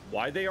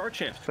they are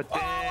champs. But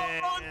then...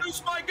 Oh,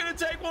 Mongoose Mike gonna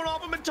take one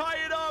off him and tie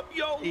it up.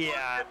 Yo, yeah. Look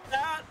at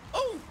that.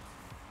 Oh.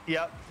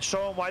 Yep.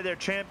 Showing why they're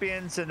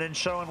champions, and then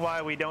showing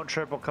why we don't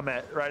triple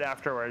commit right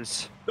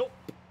afterwards. Nope.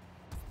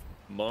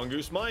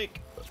 Mongoose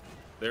Mike.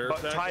 There's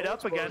but tied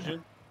up explosion.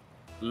 Again.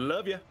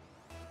 Love you.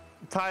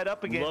 Tied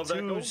up again. Love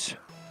twos.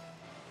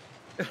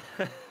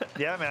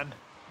 Yeah, man.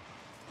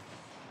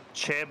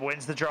 Chib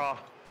wins the draw.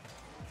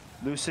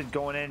 Lucid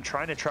going in,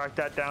 trying to track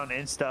that down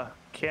insta.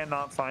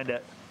 Cannot find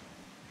it.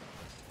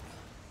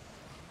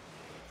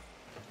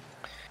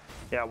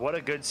 Yeah, what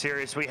a good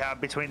series we have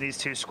between these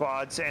two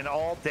squads. And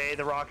all day,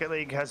 the Rocket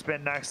League has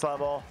been next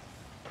level.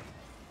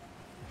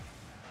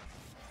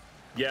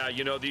 Yeah,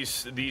 you know,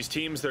 these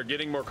teams, they're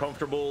getting more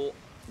comfortable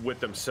with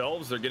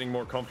themselves. They're getting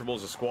more comfortable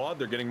as a squad.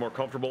 They're getting more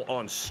comfortable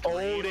on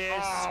stream.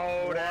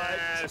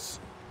 Otis.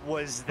 What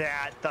was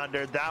that,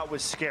 Thunder? That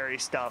was scary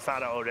stuff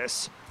out of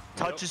Otis.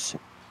 Touches,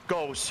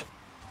 goes.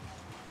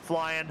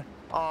 Flying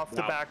off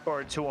the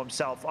backboard to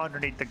himself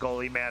underneath the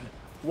goalie, man.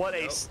 What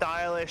a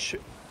stylish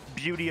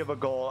beauty of a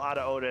goal out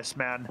of Otis,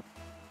 man.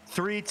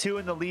 3-2,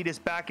 and the lead is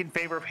back in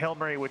favor of Hail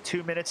Murray with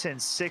 2 minutes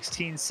and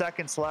 16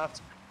 seconds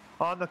left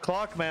on the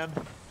clock, man.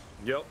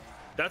 Yep.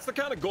 That's the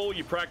kind of goal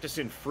you practice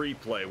in free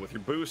play with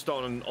your boost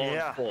on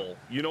full.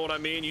 You know what I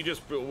mean? You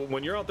just,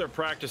 when you're out there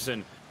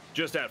practicing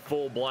just at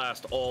full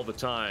blast all the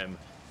time,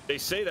 they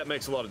say that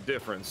makes a lot of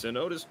difference. And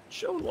Otis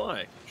showing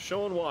why.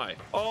 Showing why.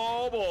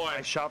 Oh, boy.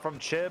 Nice shot from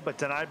Chib, but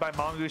denied by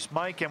Mongoose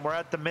Mike, and we're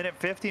at the minute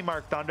 50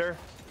 mark, Thunder.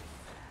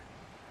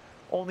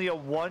 Only a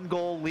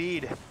 1-goal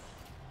lead.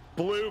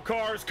 Blue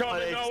car's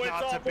coming. No, it's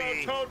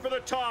off-road Toad for the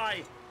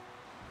tie.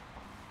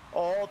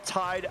 All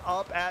tied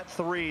up at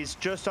threes.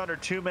 Just under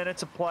 2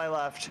 minutes of play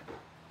left.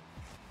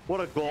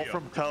 What a goal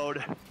from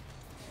Toad.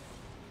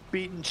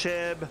 Beating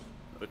Chib.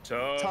 The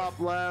Toad. Top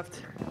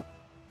left.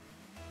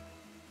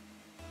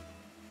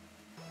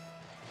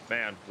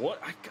 Man, what?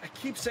 I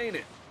keep saying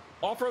it.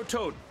 Off-road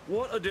Toad.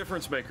 What a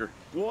difference maker.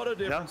 What a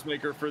difference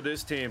maker for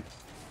this team.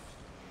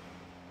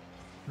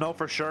 No,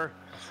 for sure.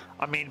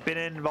 I mean, been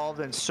involved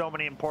in so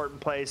many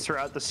important plays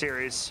throughout the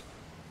series.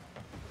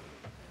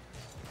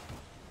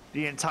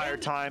 The entire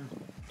time.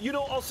 You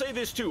know, I'll say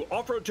this too.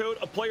 Off-road Toad,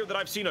 a player that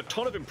I've seen a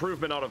ton of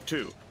improvement out of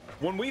too.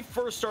 When we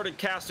first started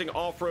casting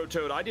Off-road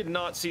Toad, I did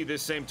not see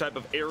this same type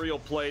of aerial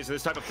plays and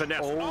this type of finesse.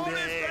 Oh,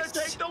 he's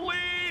gonna take the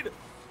lead!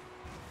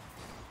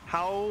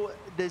 How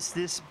does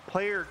this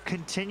player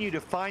continue to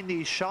find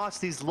these shots,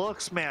 these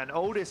looks, man?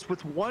 Otis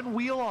with one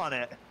wheel on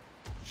it.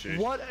 Jeez.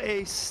 What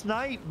a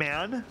snipe,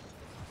 man.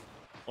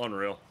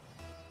 Unreal.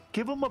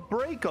 Give him a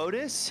break,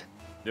 Otis.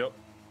 Yep.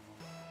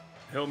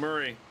 Hail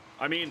Murray.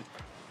 I mean,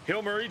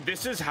 Hail Murray,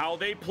 this is how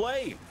they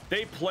play.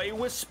 They play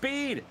with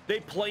speed. They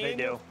play in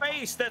your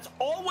face. That's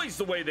always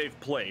the way they've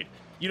played.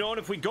 You know, and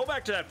if we go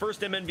back to that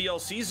first MNVL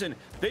season,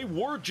 they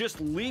were just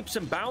leaps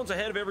and bounds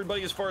ahead of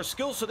everybody as far as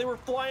skills, so they were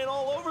flying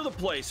all over the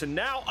place. And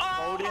now,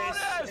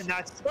 Otis! And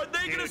that's, are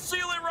they going to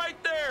seal it right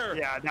there?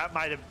 Yeah, that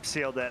might have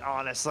sealed it,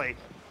 honestly.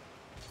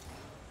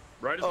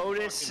 Right as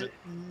Otis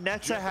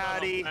nets a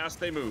Hattie. Fast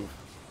they move.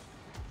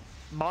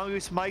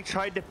 Mongoose Mike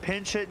tried to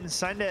pinch it and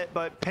send it,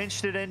 but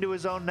pinched it into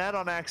his own net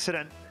on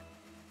accident.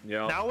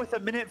 Yeah. Now with a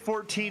minute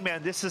 14,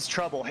 man, this is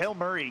trouble. Hail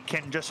Murray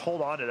can just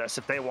hold on to this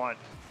if they want.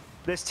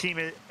 This team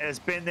has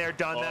been there,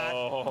 done that.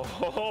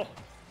 Oh,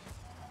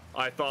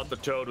 I thought the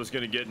Toad was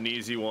going to get an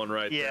easy one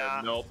right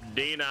there. Nope,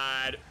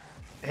 denied.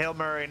 Hail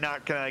Murray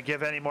not going to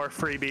give any more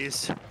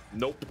freebies.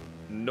 Nope.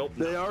 Nope.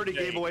 They already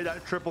gave away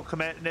that triple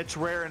commit, and it's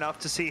rare enough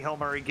to see Hail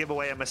Murray give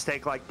away a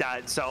mistake like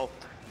that. So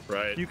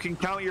you can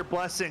count your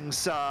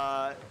blessings,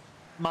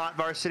 Maht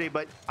Varsity,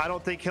 but I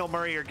don't think Hail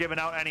Murray are giving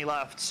out any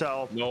left.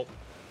 So nope.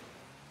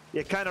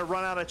 You kind of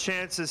run out of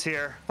chances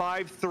here.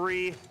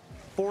 5-3,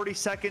 40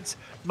 seconds.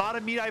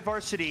 Maht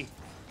Varsity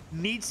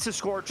needs to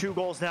score 2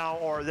 goals now,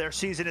 or their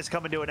season is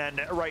coming to an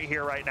end right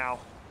here, right now.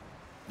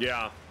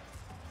 Yeah.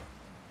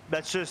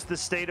 That's just the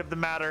state of the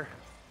matter.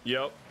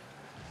 Yep.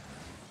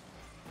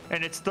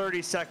 And it's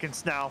 30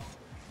 seconds now.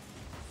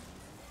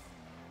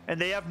 And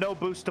they have no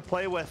boost to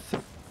play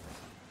with.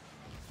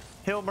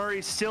 Hail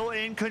Murray still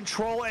in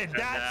control, and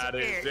that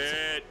is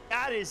it.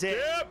 That is it.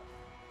 Yep.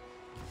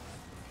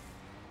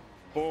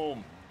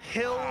 Boom.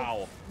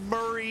 Hail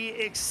Murray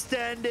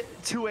extend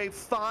to a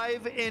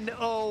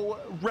 5-0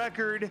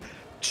 record,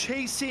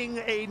 chasing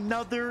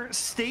another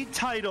state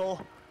title.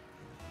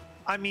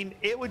 I mean,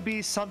 it would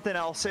be something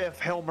else if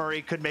Hail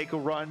Murray could make a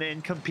run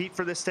and compete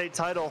for the state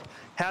title.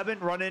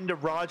 Haven't run into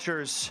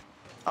Rogers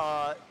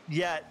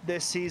yet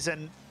this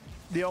season.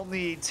 The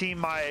only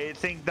team I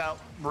think that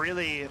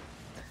really,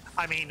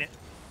 I mean,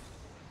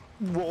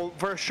 will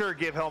for sure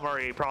give Hail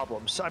Murray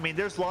problems. I mean,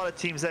 there's a lot of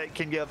teams that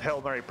can give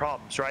Hail Murray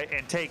problems, right?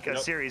 And take a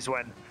series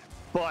win.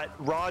 But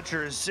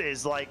Rogers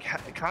is like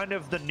kind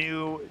of the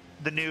new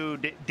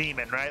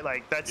demon, right?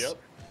 Like that's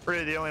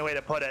really the only way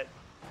to put it.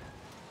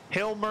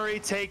 Hail Murray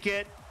take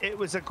it. it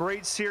was a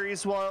great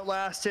series while it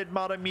lasted,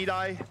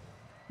 Maht.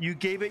 You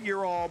gave it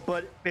your all,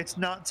 but it's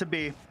not to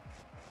be.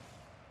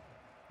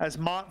 As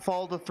Maht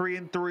fall to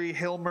 3-3,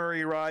 Hill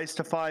Murray rise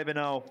to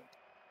 5-0.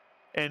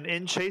 And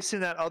in chasing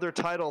that other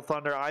title,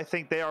 Thunder, I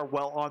think they are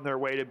well on their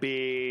way to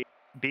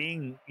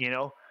being,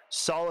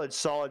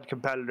 solid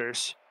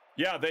competitors.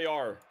 Yeah, they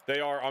are. They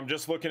are. I'm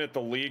just looking at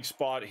the league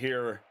spot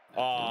here,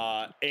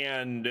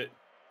 and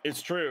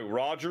it's true.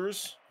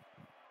 Rogers,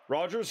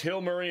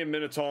 Hill Murray, and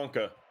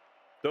Minnetonka.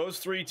 Those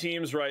three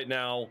teams right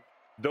now,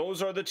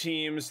 those are the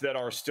teams that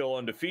are still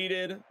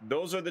undefeated.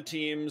 Those are the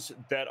teams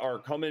that are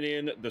coming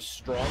in the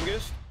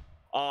strongest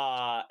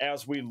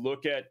as we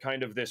look at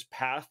kind of this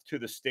path to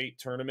the state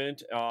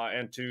tournament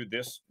and to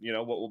this,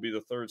 what will be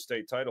the third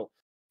state title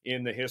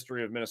in the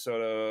history of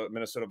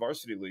Minnesota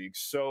Varsity League.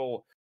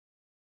 So,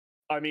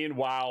 I mean,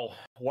 wow,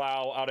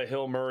 out of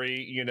Hill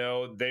Murray,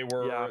 they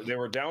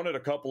were down at a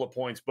couple of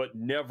points, but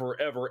never,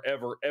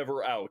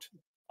 ever out.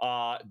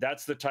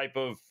 That's the type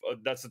of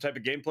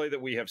gameplay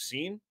that we have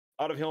seen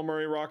out of Hill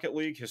Murray Rocket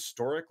League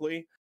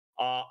historically.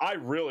 I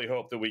really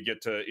hope that we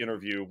get to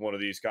interview one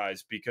of these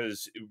guys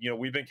because,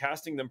 we've been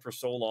casting them for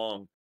so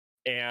long,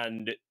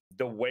 and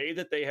the way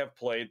that they have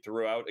played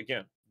throughout,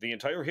 again, the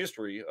entire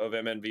history of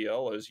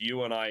MNVL, as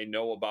you and I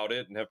know about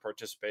it and have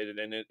participated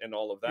in it and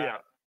all of that. Yeah.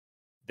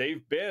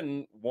 They've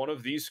been one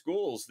of these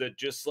schools that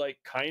just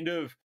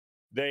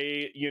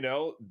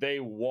they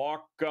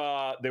walk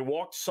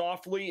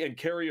softly and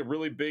carry a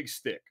really big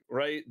stick,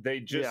 right?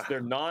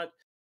 They're not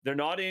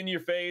in your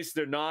face.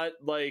 They're not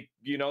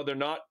they're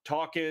not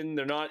talking.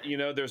 They're not,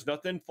 there's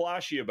nothing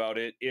flashy about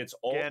it. It's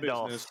all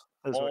Gandalf, business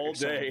all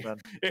day.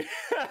 It's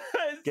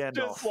Gandalf.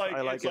 just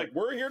like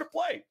we're here to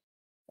play.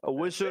 A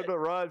wizard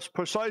arrives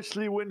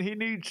precisely when he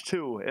needs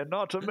to, and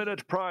not a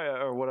minute prior,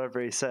 or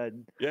whatever he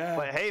said. Yeah.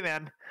 But hey,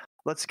 man,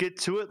 let's get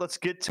to it. Let's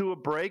get to a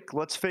break.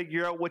 Let's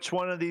figure out which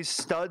one of these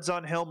studs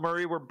on Hill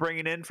Murray we're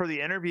bringing in for the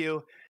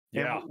interview,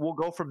 and we'll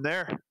go from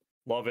there.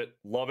 Love it.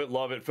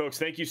 Folks,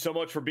 thank you so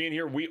much for being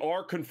here. We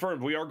are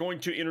confirmed. We are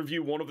going to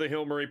interview one of the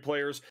Hill Murray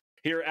players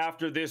here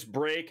after this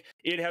break.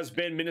 It has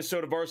been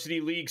Minnesota Varsity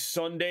League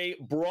Sunday,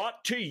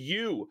 brought to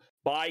you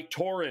by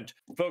Torrent.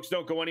 Folks,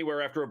 don't go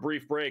anywhere. After a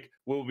brief break,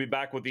 we'll be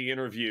back with the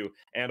interview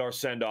and our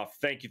send-off.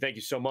 Thank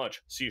you so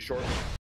much. See you shortly.